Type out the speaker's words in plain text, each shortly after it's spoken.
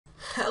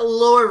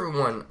Hello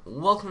everyone,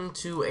 welcome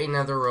to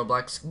another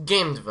Roblox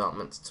game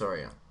development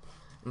tutorial.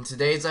 In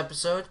today's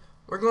episode,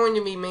 we're going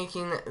to be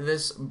making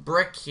this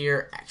brick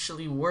here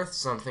actually worth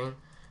something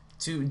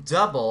to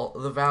double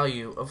the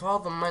value of all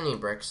the money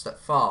bricks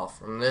that fall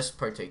from this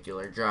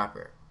particular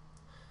dropper.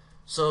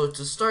 So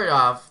to start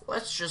off,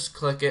 let's just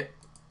click it,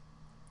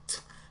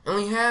 and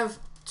we have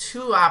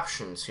two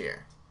options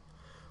here.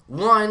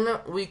 One,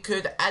 we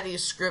could add a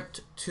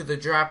script to the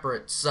dropper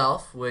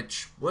itself,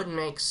 which would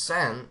make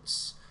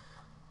sense.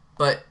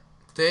 But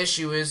the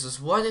issue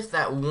is what if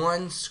that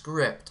one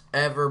script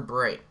ever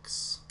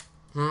breaks?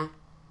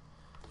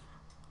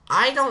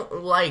 I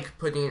don't like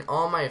putting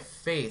all my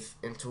faith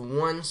into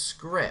one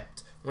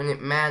script when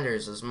it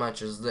matters as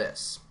much as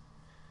this.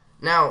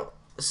 Now,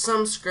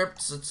 some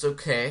scripts it's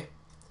okay,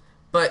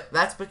 but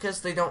that's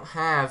because they don't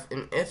have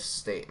an if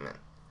statement.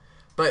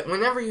 But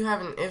whenever you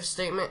have an if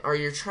statement or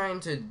you're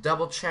trying to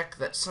double check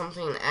that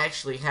something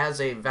actually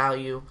has a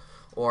value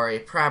or a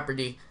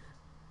property,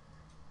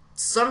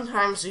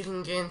 sometimes you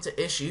can get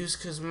into issues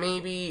because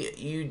maybe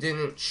you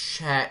didn't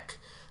check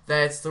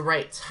that it's the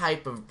right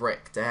type of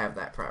brick to have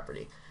that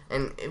property.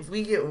 And if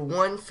we get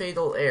one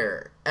fatal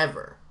error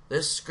ever,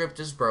 this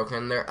script is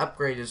broken, their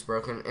upgrade is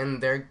broken,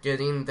 and they're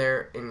getting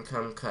their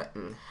income cut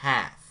in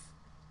half.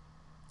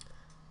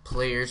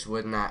 Players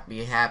would not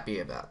be happy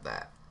about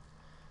that.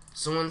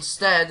 So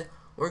instead,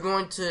 we're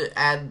going to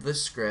add the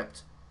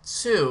script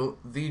to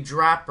the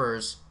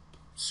dropper's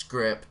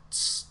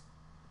script's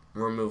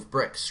remove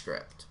brick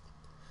script.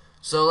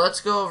 So let's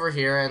go over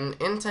here, and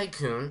in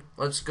Tycoon,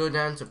 let's go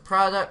down to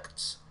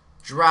Products,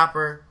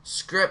 Dropper,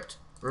 Script,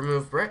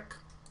 Remove Brick.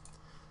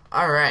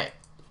 Alright,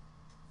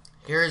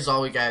 here's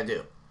all we gotta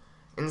do.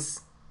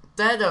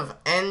 Instead of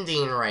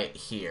ending right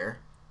here,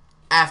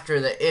 after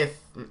the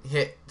if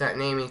hit that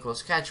name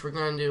equals catch, we're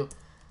gonna do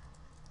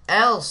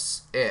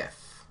else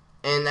if.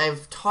 And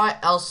I've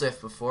taught else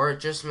if before. It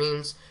just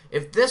means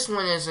if this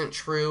one isn't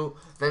true,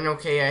 then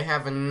okay, I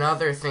have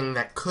another thing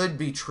that could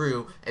be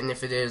true, and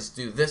if it is,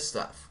 do this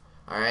stuff.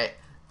 Alright,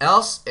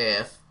 else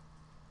if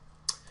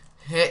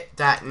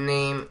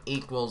hit.name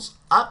equals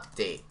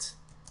update,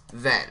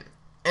 then.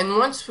 And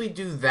once we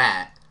do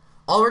that,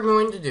 all we're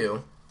going to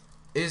do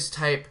is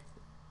type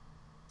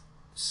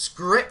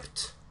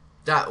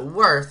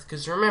script.worth,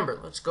 because remember,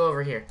 let's go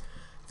over here.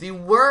 The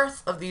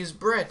worth of these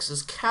bricks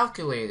is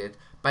calculated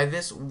by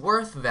this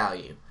worth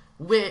value,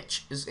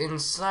 which is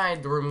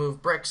inside the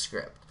remove brick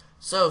script.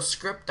 So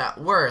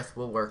script.worth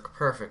will work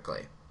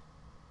perfectly.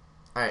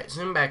 Alright,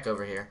 zoom back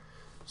over here.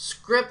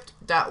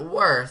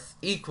 Script.worth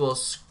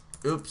equals,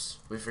 oops,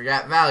 we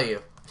forgot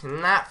value.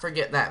 Cannot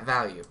forget that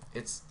value.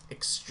 It's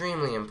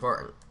extremely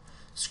important.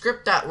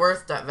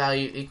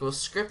 Script.worth.value equals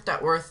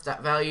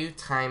script.worth.value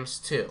times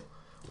 2.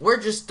 We're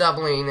just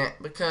doubling it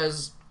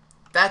because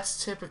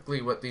that's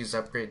typically what these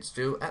upgrades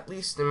do, at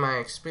least in my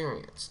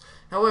experience.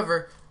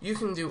 However, you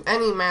can do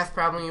any math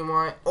problem you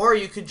want, or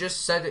you could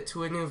just set it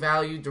to a new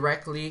value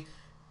directly.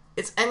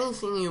 It's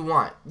anything you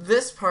want.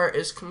 This part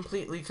is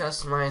completely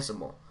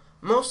customizable.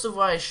 Most of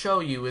what I show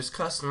you is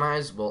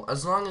customizable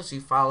as long as you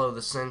follow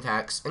the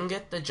syntax and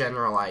get the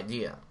general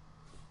idea.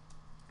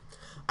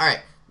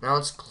 Alright, now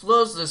let's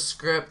close this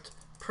script,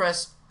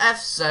 press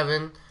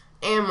F7,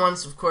 and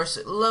once of course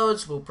it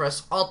loads, we'll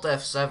press Alt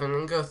F7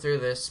 and go through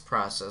this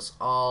process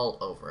all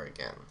over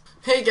again.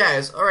 Hey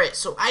guys, alright,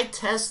 so I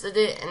tested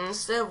it, and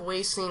instead of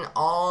wasting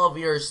all of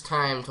your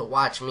time to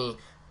watch me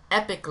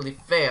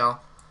epically fail,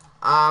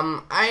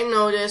 I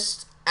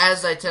noticed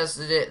as I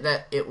tested it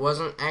that it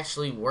wasn't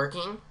actually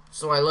working.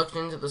 So I looked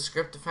into the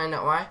script to find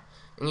out why,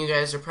 and you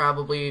guys are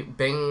probably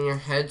banging your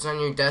heads on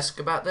your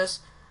desk about this.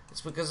 It's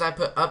because I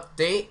put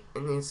update,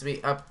 it needs to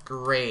be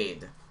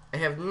upgrade. I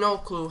have no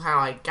clue how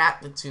I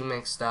got the two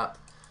mixed up,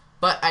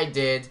 but I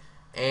did,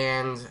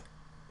 and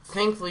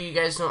thankfully you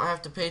guys don't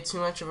have to pay too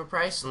much of a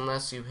price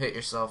unless you hit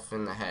yourself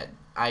in the head.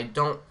 I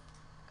don't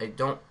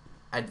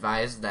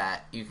advise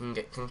that. You can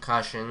get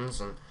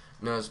concussions and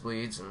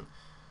nosebleeds, and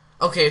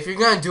okay, if you're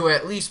gonna do it,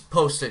 at least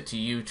post it to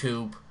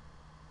YouTube.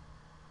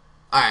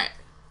 Alright,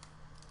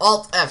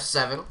 Alt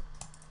F7,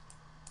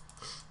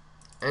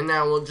 and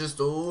now we'll just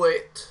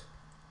wait.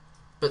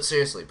 But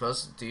seriously,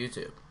 post it to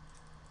YouTube.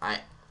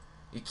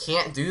 You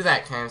can't do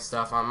that kind of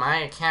stuff on my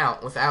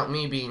account without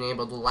me being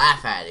able to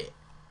laugh at it.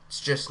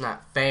 It's just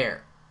not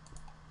fair.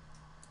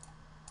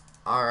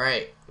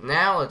 Alright,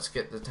 now let's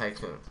get the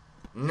Tycoon.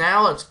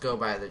 Now let's go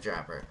buy the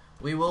dropper.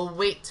 We will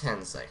wait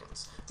 10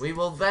 seconds. We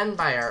will then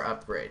buy our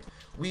upgrade.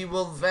 We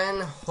will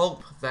then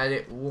hope that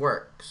it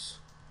works.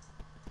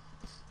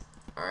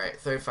 Alright,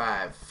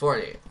 35,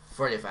 40,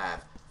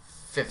 45,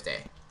 50.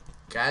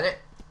 Got it?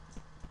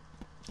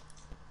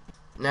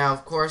 Now,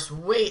 of course,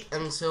 wait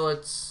until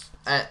it's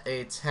at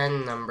a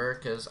 10 number,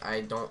 because I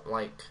don't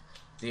like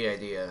the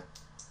idea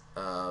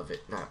of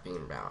it not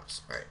being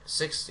balanced. Alright,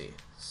 60,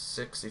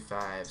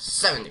 65,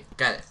 70.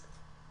 Got it.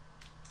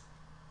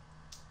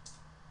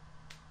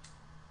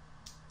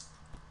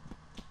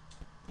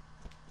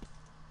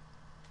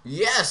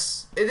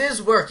 Yes, it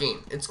is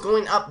working. It's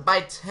going up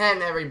by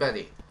 10,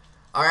 everybody.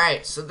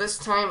 Alright, so this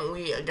time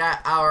we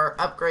got our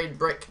upgrade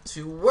brick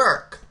to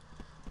work.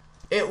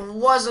 It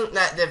wasn't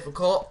that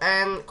difficult,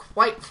 and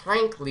quite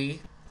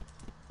frankly,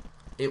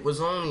 it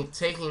was only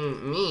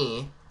taking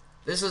me...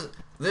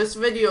 This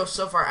video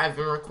so far I've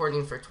been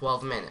recording for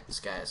 12 minutes,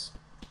 guys.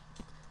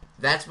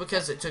 That's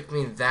because it took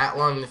me that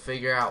long to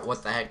figure out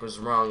what the heck was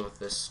wrong with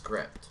this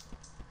script.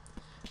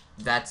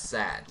 That's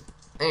sad.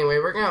 Anyway,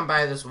 we're gonna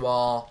buy this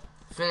wall,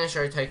 finish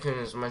our Tycoon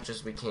as much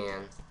as we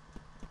can,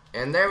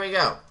 and there we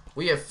go.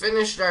 We have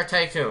finished our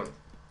Tycoon.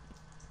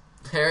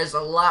 There's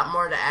a lot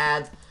more to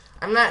add.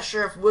 I'm not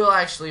sure if we'll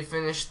actually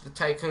finish the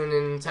Tycoon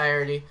in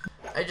entirety.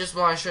 I just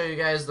want to show you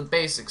guys the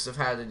basics of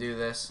how to do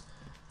this,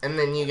 and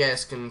then you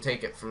guys can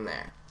take it from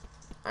there.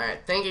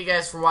 Alright, thank you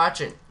guys for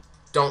watching.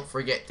 Don't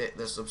forget to hit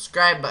the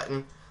subscribe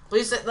button.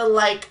 Please hit the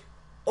like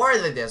or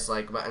the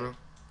dislike button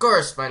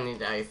corresponding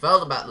to how you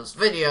felt about this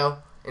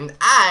video, and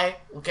I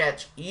will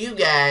catch you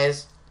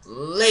guys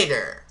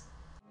later.